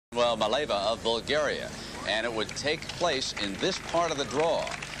Manuela Maleeva of Bulgaria, and it would take place in this part of the draw.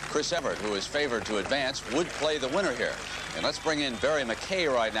 Chris Everett, who is favored to advance, would play the winner here. And let's bring in Barry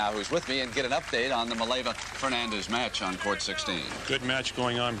McKay right now, who's with me, and get an update on the Maleeva-Fernandez match on court 16. Good match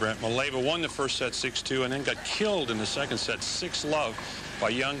going on, Brent. Maleeva won the first set 6-2 and then got killed in the second set 6-love by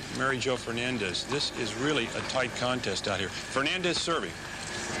young Mary Jo Fernandez. This is really a tight contest out here. Fernandez serving.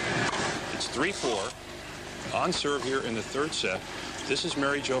 It's 3-4 on serve here in the third set. This is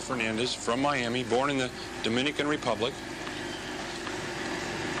Mary Jo Fernandez from Miami, born in the Dominican Republic.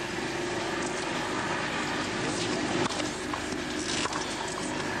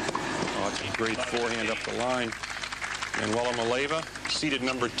 Oh, it's a great forehand up the line. Manuela Maleeva, seeded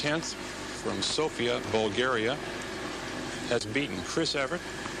number 10th from Sofia, Bulgaria, has beaten Chris Everett,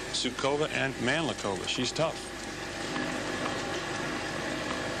 Sukova, and Manlikova. She's tough.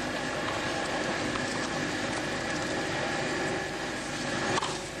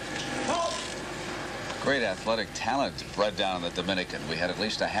 Great athletic talent bred down in the Dominican. We had at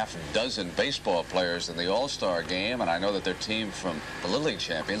least a half dozen baseball players in the All-Star game, and I know that their team from the Little League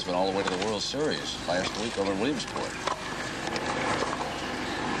champions went all the way to the World Series last week over in Williamsport.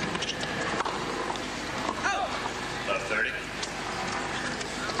 About 30.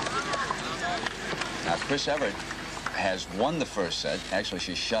 Now, Chris Everett has won the first set. Actually,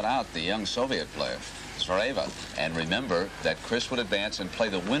 she shut out the young Soviet player, Zvereva. And remember that Chris would advance and play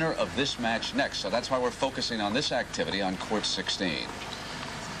the winner of this match next. So that's why we're focusing on this activity on court 16.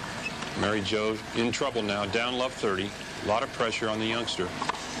 Mary Jo in trouble now, down love 30. A lot of pressure on the youngster.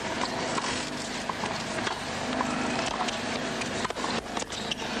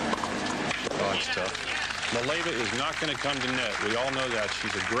 Oh, it's tough. Maleeva is not going to come to net. We all know that.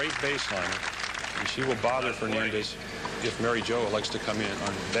 She's a great baseliner, and she will bother Fernandez if Mary Jo elects to come in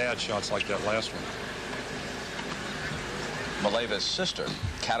on bad shots like that last one. Maleeva's sister,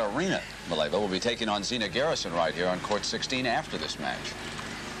 Katerina Maleeva, will be taking on Zina Garrison right here on court 16 after this match.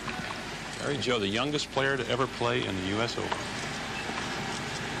 Mary Jo, the youngest player to ever play in the U.S. Open.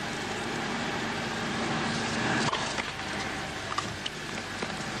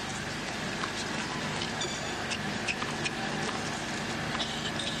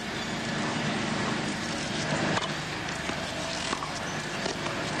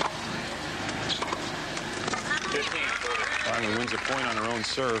 Finally wins a point on her own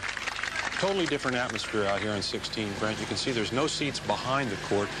serve. Totally different atmosphere out here on 16, Brent. You can see there's no seats behind the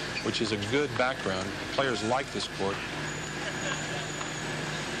court, which is a good background. Players like this court.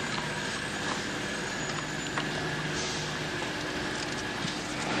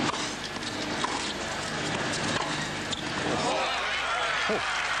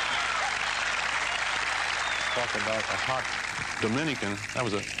 Talk about a hot Dominican. That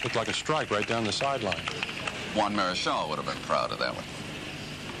was looked like a strike right down the sideline. Juan Marichal would have been proud of that one.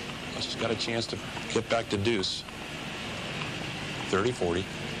 She's got a chance to get back to deuce. 30-40.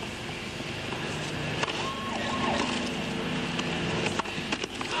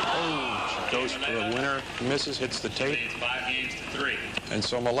 Oh, she goes for a winner, misses, hits the tape. 5 games to 3. And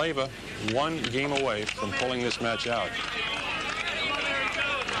so Maleeva, 1 game away from pulling this match out.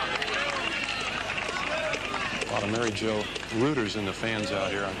 A lot of Mary Jo rooters in the fans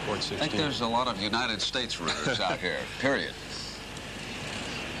out here on court 16. I think there's a lot of United States rooters out here, period.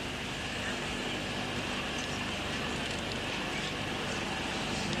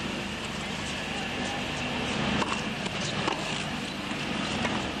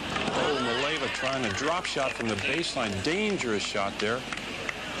 Oh, Maleeva trying a drop shot from the baseline. Dangerous shot there.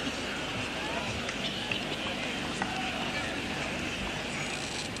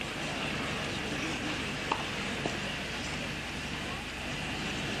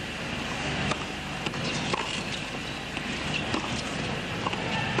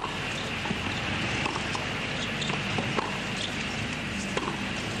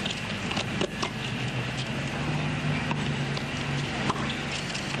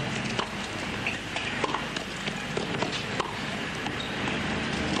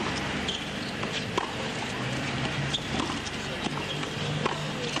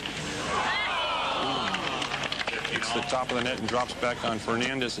 The top of the net and drops back on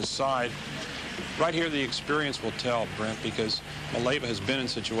Fernandez's side. Right here, the experience will tell, Brent, because Maleeva has been in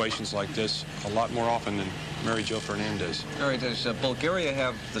situations like this a lot more often than Mary Jo Fernandez. Barry, does Bulgaria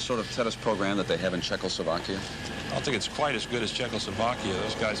have the sort of tennis program that they have in Czechoslovakia? I don't think it's quite as good as Czechoslovakia.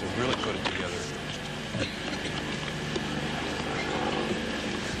 Those guys have really put it together.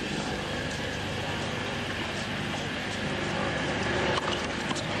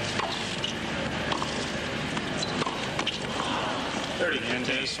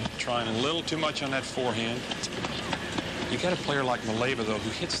 Fernandez trying a little too much on that forehand. You got a player like Maleeva, though, who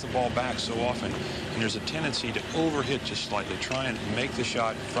hits the ball back so often, and there's a tendency to overhit just slightly, try and make the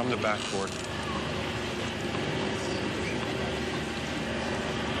shot from the backcourt.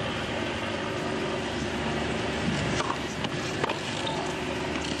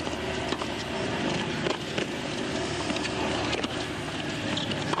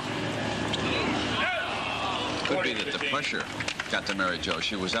 Could be that the pressure got to Mary Jo.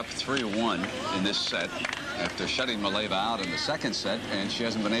 She was up 3-1 in this set after shutting Maleeva out in the second set, and she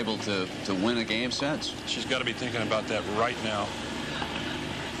hasn't been able to win a game since. She's got to be thinking about that right now.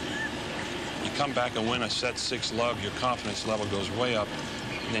 You come back and win a set 6 love, your confidence level goes way up,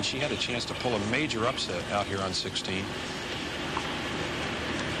 and then she had a chance to pull a major upset out here on 16.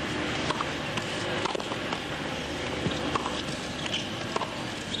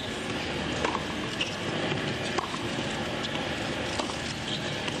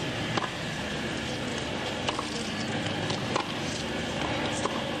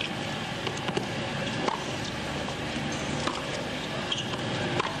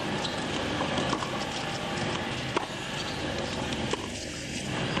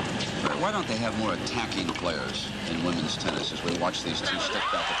 Why don't they have more attacking players in women's tennis as we watch these two stick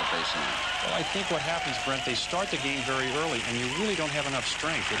back at the baseline? Well, I think what happens, Brent, they start the game very early, and you really don't have enough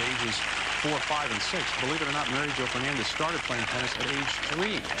strength at ages 4, 5, and 6. Believe it or not, Mary Jo Fernandez started playing tennis at age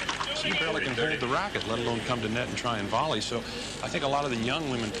 3. So you barely can hold the racket, let alone come to net and try and volley. So I think a lot of the young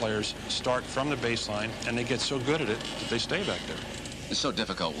women players start from the baseline, and they get so good at it that they stay back there. It's so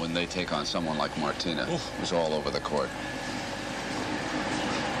difficult when they take on someone like Martina, who's all over the court.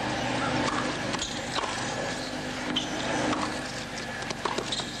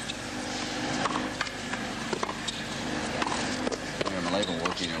 Maleeva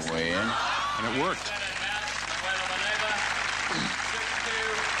working her way in. And it worked.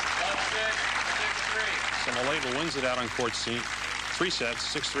 So Maleeva wins it out on court scene. 3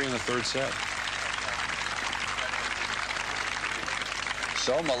 sets, 6-3 in the 3rd set.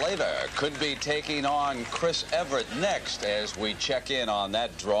 So Maleeva could be taking on Chris Evert next as we check in on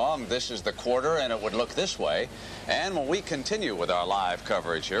that draw. This is the quarter, and it would look this way. And when we continue with our live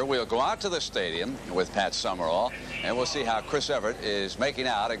coverage here, we'll go out to the stadium with Pat Summerall, and we'll see how Chris Evert is making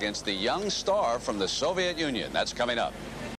out against the young star from the Soviet Union. That's coming up.